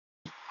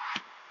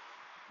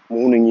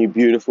Morning, you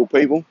beautiful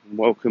people.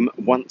 Welcome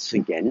once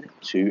again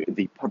to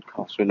the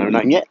podcast with no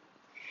name yet.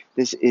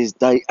 This is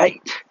day 8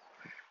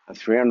 of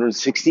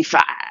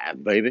 365,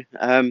 baby.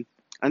 And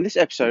this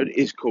episode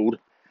is called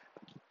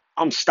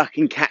I'm Stuck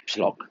in Caps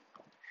Lock.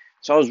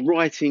 So I was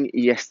writing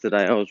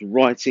yesterday, I was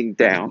writing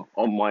down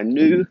on my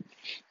new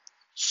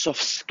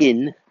soft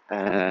skin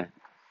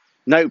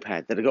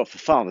notepad that I got for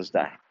Father's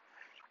Day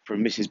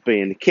from Mrs.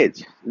 B and the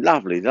kids.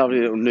 Lovely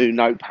little new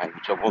notepad,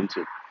 which I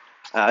wanted.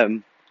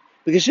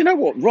 Because you know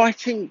what,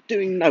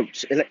 doing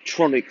notes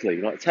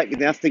electronically, like taking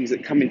down things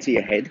that come into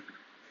your head,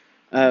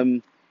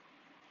 I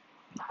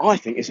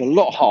think it's a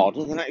lot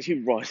harder than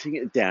actually writing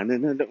it down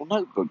in a little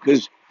notebook.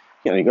 Because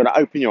you've got to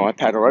open your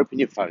iPad or open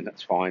your phone,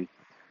 that's fine,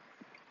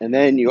 and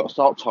then you've got to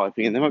start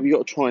typing, and then maybe you've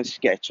got to try and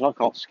sketch. And I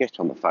can't sketch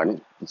on the phone;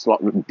 it's like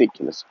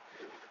ridiculous.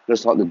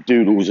 Looks like the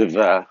doodles of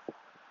a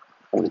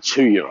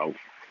 2-year-old.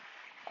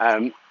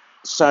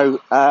 So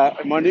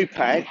my new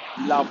pad,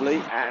 lovely,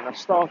 and I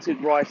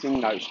started writing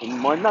notes. And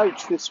my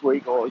notes this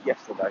week or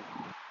yesterday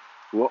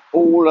were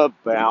all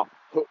about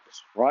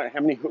hooks, right?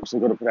 How many hooks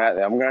I've got to put out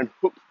there? I'm going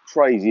hook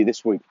crazy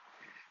this week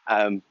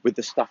with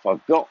the stuff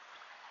I've got.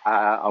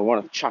 I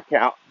want to chuck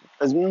out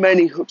as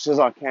many hooks as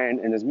I can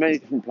in as many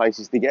different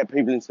places to get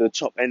people into the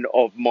top end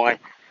of my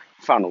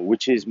funnel,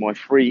 which is my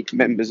free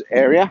members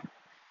area,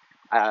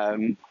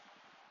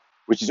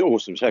 which is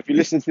awesome. So if you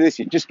listen to this,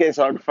 you just get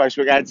started with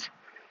Facebook ads,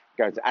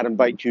 go to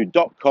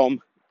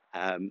adambaetu.com.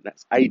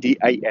 That's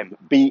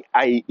ADAMBAETU,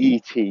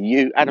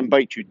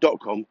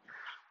 adambaetu.com.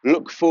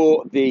 Look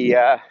for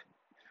the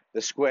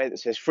square that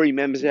says free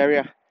members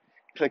area.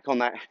 Click on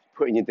that,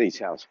 put in your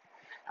details.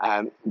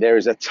 There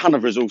is a ton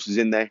of resources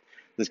in there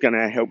that's going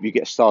to help you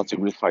get started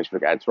with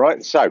Facebook ads,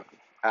 right? So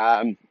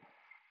I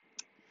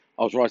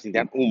was writing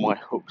down all my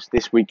hooks.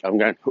 This week I'm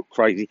going hook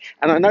crazy.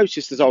 And I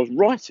noticed as I was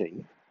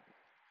writing,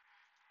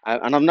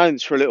 and I've known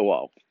this for a little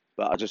while,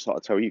 but I just thought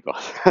I'd tell you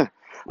guys.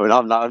 I mean,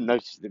 I've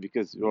noticed it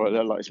because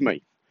it's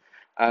me.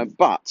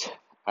 But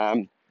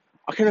I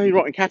can only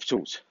write in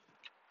capitals.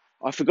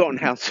 I've forgotten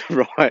how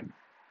to write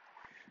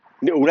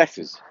little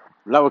letters,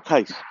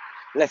 lowercase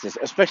letters,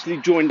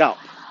 especially joined up.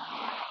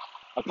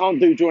 I can't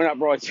do joined up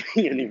writing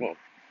anymore.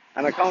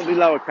 And I can't do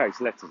lowercase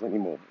letters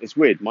anymore. It's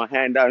weird. My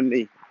hand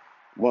only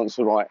wants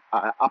to write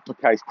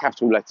uppercase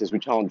capital letters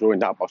which aren't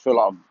joined up. I feel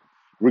like I've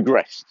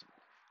regressed.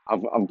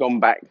 I've gone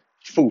back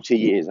 40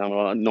 years. I'm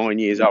like 9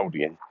 years old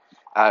again.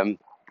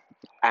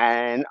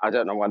 And I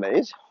don't know why that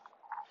is.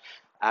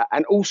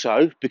 And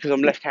also, because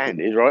I'm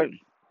left-handed, right,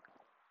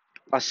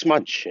 I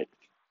smudge shit.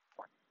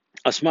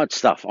 I smudge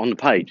stuff on the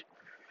page.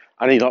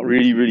 I need like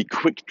really, really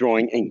quick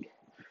drying ink.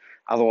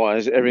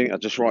 Otherwise, everything I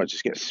just write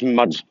just gets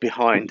smudged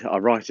behind. I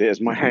write it as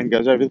my hand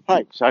goes over the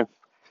page. So,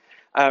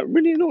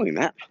 really annoying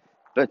that.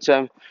 But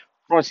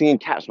writing in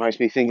caps makes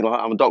me think like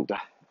I'm a doctor.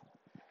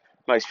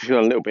 Makes me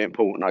feel a little bit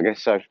important, I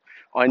guess. So,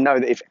 I know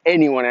that if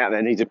anyone out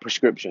there needs a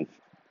prescription,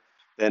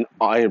 then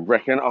I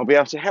reckon I'll be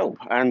able to help.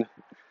 And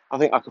I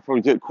think I could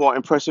probably do it quite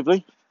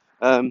impressively,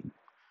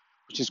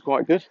 which is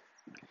quite good.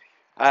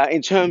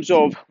 In terms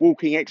of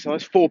walking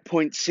exercise,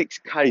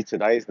 4.6k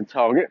today is the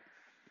target.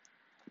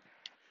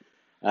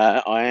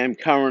 I am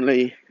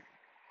currently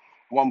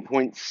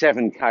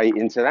 1.7k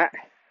into that.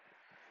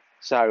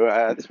 So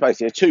it's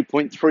basically a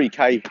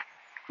 2.3k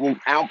walk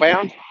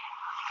outbound,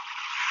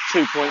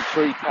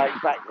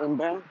 2.3k back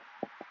inbound.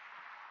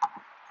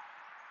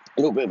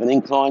 A little bit of an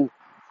incline.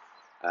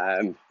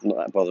 Not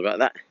that bothered about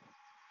that.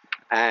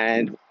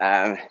 And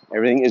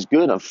everything is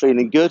good. I'm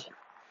feeling good.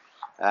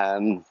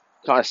 Kind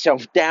of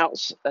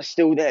self-doubts are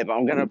still there, but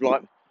I'm going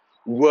to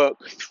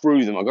work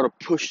through them. I've got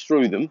to push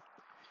through them.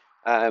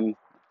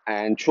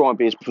 And try and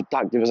be as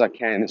productive as I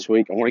can this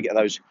week. I want to get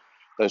those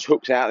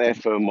hooks out there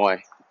for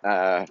my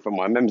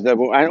members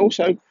level, and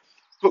also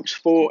hooks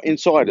for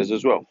insiders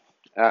as well,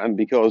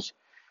 because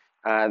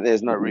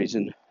there's no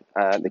reason,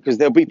 because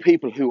there'll be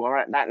people who are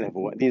at that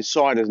level, at the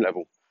insiders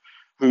level,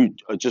 who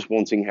are just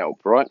wanting help,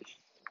 right?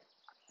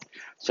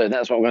 So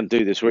that's what I'm going to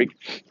do this week,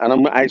 and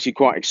I'm actually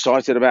quite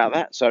excited about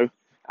that. So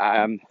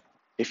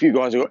if you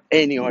guys have got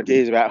any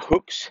ideas about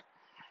hooks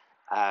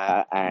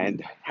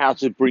and how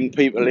to bring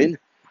people in,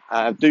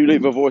 do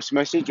leave a voice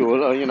message or,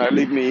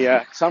 leave me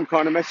some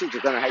kind of message. I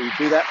don't know how you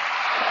do that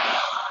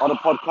on a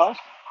podcast.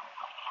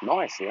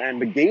 Nice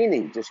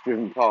Lamborghini just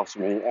driven past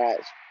me at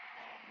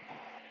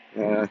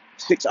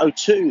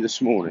 6:02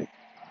 this morning.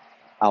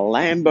 A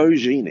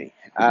Lamborghini.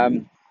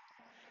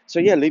 So,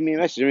 yeah, leave me a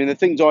message. I mean, the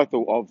things I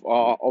thought of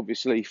are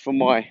obviously for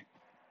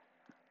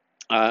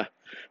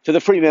the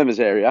free members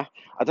area.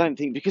 I don't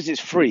think, because it's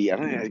free, I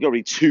don't think there's got to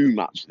be too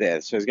much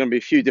there. So there's going to be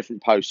a few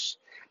different posts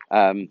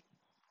and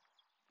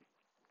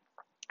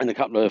a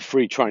couple of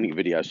free training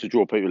videos to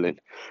draw people in.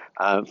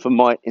 For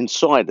my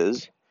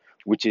insiders,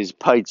 which is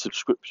paid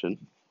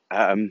subscription,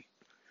 I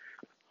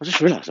just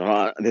realised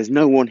there's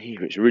no one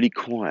here. It's really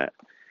quiet.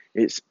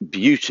 It's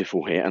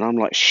beautiful here, and I'm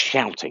like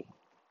shouting.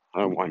 I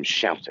don't know why I'm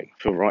shouting.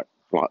 I feel like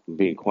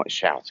being quite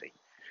shouty.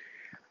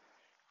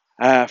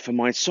 For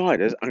my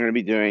insiders, I'm going to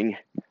be doing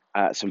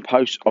some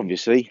posts,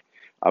 obviously,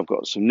 I've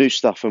got some new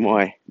stuff for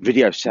my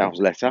video sales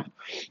letter,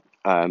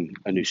 a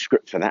new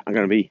script for that. I'm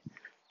going to be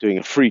doing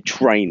a free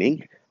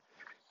training,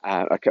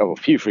 a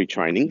few free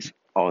trainings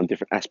on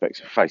different aspects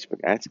of Facebook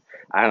ads,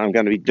 and I'm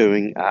going to be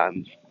doing a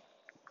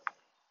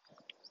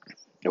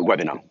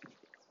webinar.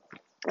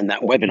 And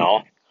that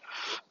webinar,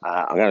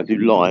 I'm going to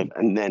do live,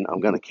 and then I'm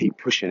going to keep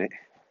pushing it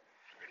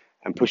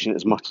and pushing it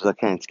as much as I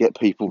can to get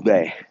people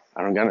there.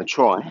 And I'm going to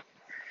try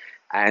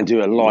and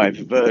do a live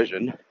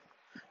version,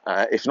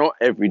 if not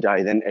every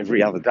day, then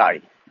every other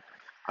day.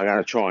 I'm going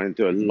to try and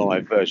do a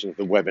live version of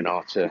the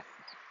webinar to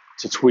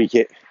tweak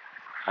it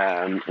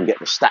and get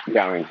the stat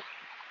going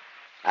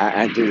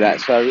and do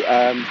that. So,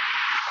 yeah,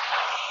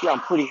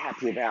 I'm pretty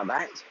happy about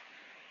that.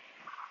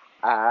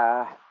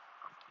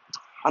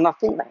 And I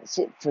think that's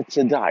it for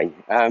today.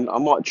 I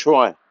might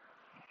try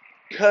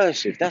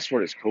cursive. That's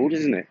what it's called,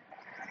 isn't it?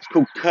 It's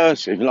called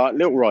cursive, like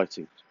little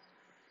writing.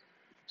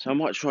 So I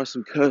might try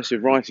some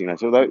cursive writing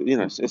later, although,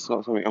 it's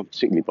not something I'm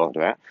particularly bothered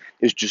about.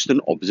 It's just an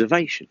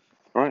observation,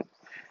 right?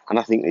 And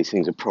I think these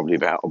things are probably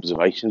about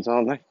observations,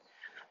 aren't they?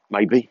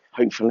 Maybe,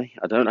 hopefully,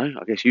 I don't know.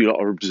 I guess you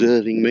lot are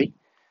observing me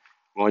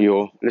while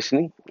you're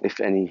listening, if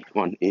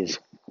anyone is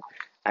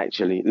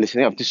actually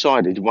listening. I've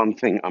decided one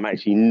thing, I'm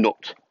actually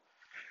not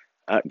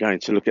going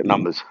to look at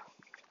numbers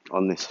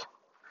on this.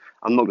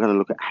 I'm not going to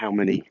look at how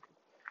many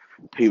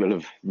people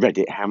have read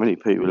it, how many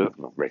people have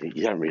not read it.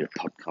 You don't read a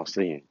podcast,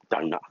 do you?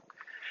 Donut.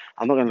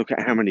 I'm not going to look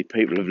at how many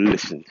people have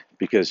listened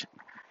because,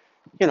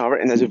 I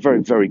reckon there's a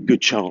very, very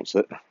good chance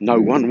that no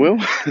one will.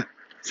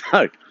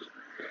 So,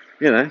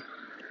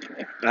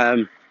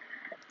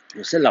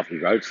 it's a lovely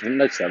road. So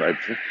notice that road.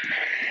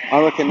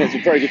 I reckon there's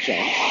a very good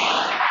chance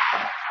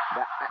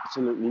that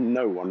absolutely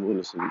no one will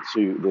listen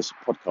to this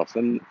podcast.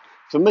 And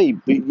for me,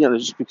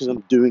 just because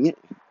I'm doing it,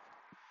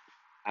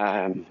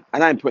 and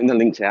I'm putting the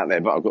links out there,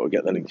 but I've got to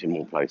get the links in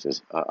more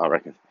places, I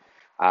reckon.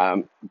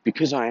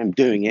 Because I am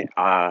doing it,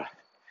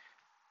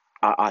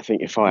 I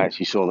think if I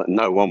actually saw that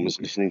no one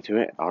was listening to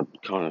it, I'd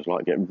kind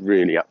of get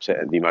really upset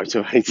and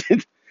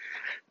demotivated.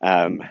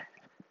 And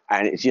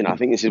it's, I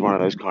think this is one of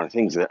those kind of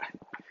things that,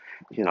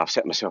 I've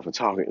set myself a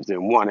target of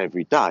doing one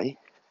every day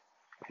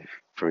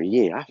for a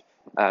year.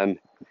 I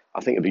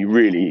think it'd be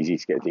really easy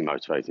to get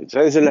demotivated. So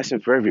there's a lesson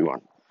for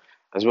everyone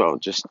as well.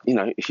 Just,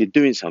 if you're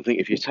doing something,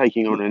 if you're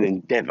taking on an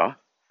endeavour,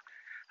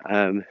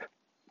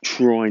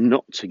 try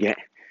not to get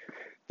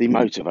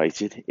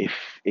demotivated if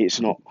it's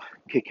not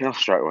kicking off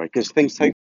straight away, because things take